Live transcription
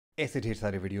ऐसे ढेर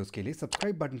सारे वीडियोस के लिए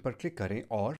सब्सक्राइब बटन पर क्लिक करें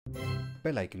और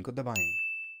बेल आइकन को दबाएं।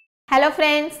 हेलो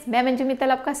फ्रेंड्स, मैं मंजू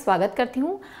मित्तल आपका स्वागत करती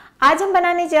हूँ। आज हम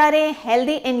बनाने जा रहे हैं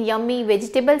healthy and yummy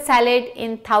vegetable salad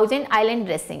in 1000 island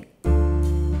dressing.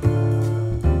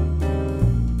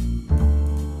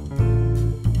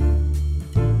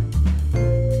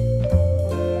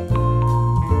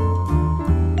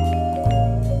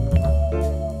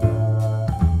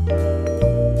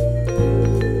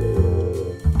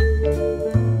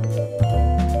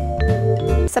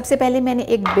 सबसे पहले मैंने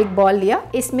एक बिग बॉल लिया,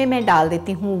 इसमें मैं डाल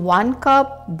देती हूँ 1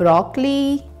 cup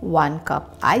broccoli, 1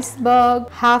 cup iceberg,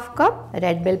 half cup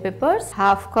red bell peppers,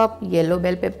 half cup yellow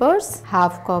bell peppers,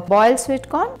 half cup boiled sweet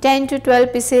corn, 10 to 12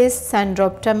 pieces sun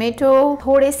drop tomato,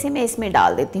 थोड़े से मैं इसमें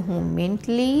डाल देती हूँ मिंट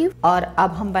लीव। और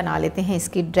अब हम बना लेते हैं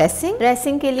इसकी ड्रेसिंग।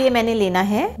 ड्रेसिंग के लिए मैंने लेना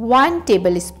है 1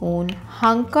 टेबल स्पून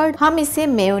हंकर्ड। हम इसे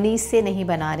मेयोनीज से नहीं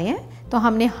बना रहे हैं, तो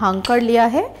हमने हंकर्ड लिया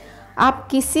है। आप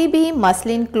किसी भी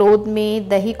मसलिन क्लोथ में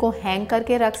दही को हैंग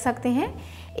करके रख सकते हैं।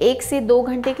 1 से 2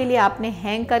 घंटे के लिए आपने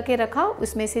हैंग करके रखा,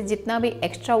 उसमें से जितना भी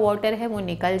एक्स्ट्रा वाटर है वो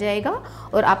निकल जाएगा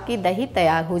और आपकी दही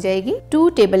तैयार हो जाएगी। 2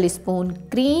 table spoon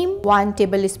cream, 1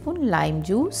 table spoon lime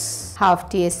juice, half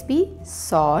TSP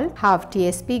salt, half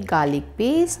TSP garlic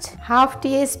paste, half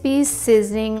TSP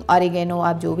seasoning oregano,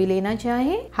 आप जो भी लेना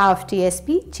चाहें, हाफ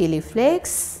टीएसपी चिली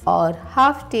फ्लेक्स और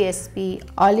हाफ टीएसपी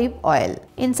ऑलिव ऑयल।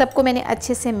 इन सबको मैंने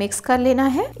अच्छे से मिक्स कर लेना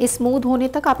है। स्मूथ होने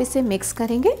तक आप इसे मिक्स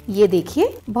करेंगे। ये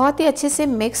देखिए बहुत ही अच्छे से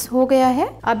मिक्स हो गया है।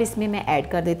 अब इसमें मैं ऐड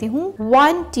कर देती हूँ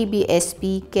 1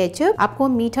 TBSP केचप। आपको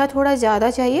मीठा थोड़ा ज्यादा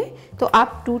चाहिए तो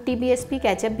आप 2 TBSP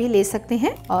केचप भी ले सकते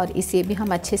हैं। और इसे भी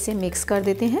हम अच्छे से मिक्स कर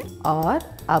देते हैं और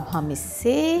अब हम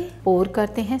इससे पोर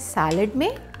करते हैं सैलेड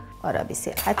में और अब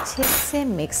इसे अच्छे से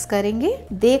मिक्स करेंगे।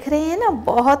 देख रहे हैं ना,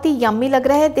 बहुत ही यम्मी लग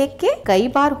रहा है देख के। कई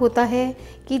बार होता है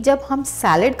कि जब हम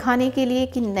सैलेड खाने के लिए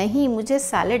कि नहीं मुझे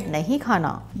सैलेड नहीं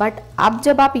खाना, बट अब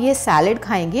जब आप ये सैलेड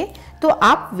खाएंगे तो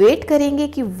आप वेट करेंगे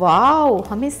कि वाओ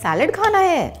हमें सैलेड खाना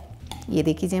है। ये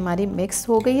देखिए हमारी मिक्स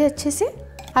हो गई है अच्छे से।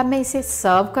 अब मैं इसे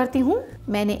सर्व करती हूँ।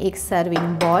 मैंने एक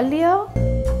सर्विंग बॉल लिया,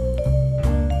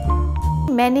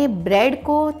 मैंने ब्रेड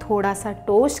को थोड़ा सा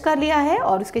टोस्ट कर लिया है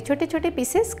और उसके छोटे छोटे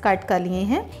पीसेस कट कर लिए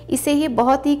हैं। इसे ये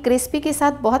बहुत ही क्रिस्पी के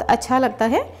साथ बहुत अच्छा लगता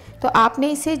है, तो आपने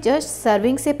इसे जस्ट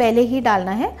सर्विंग से पहले ही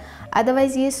डालना है,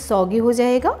 अदरवाइज ये सॉगी हो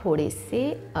जाएगा। थोड़े से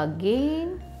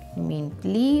अगेन मिंट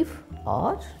लीफ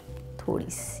और थोड़ी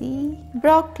सी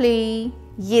ब्रोकली।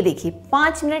 ये देखिए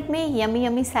 5 मिनट में यम्मी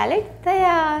यम्मी सैलेड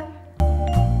तैयार।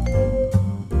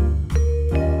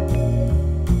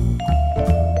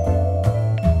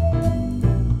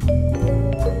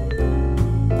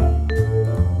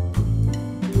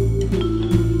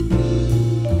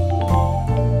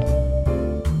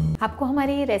 आपको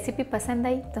हमारी ये रेसिपी पसंद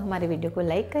आई तो हमारे वीडियो को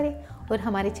लाइक करें और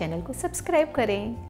हमारे चैनल को सब्सक्राइब करें।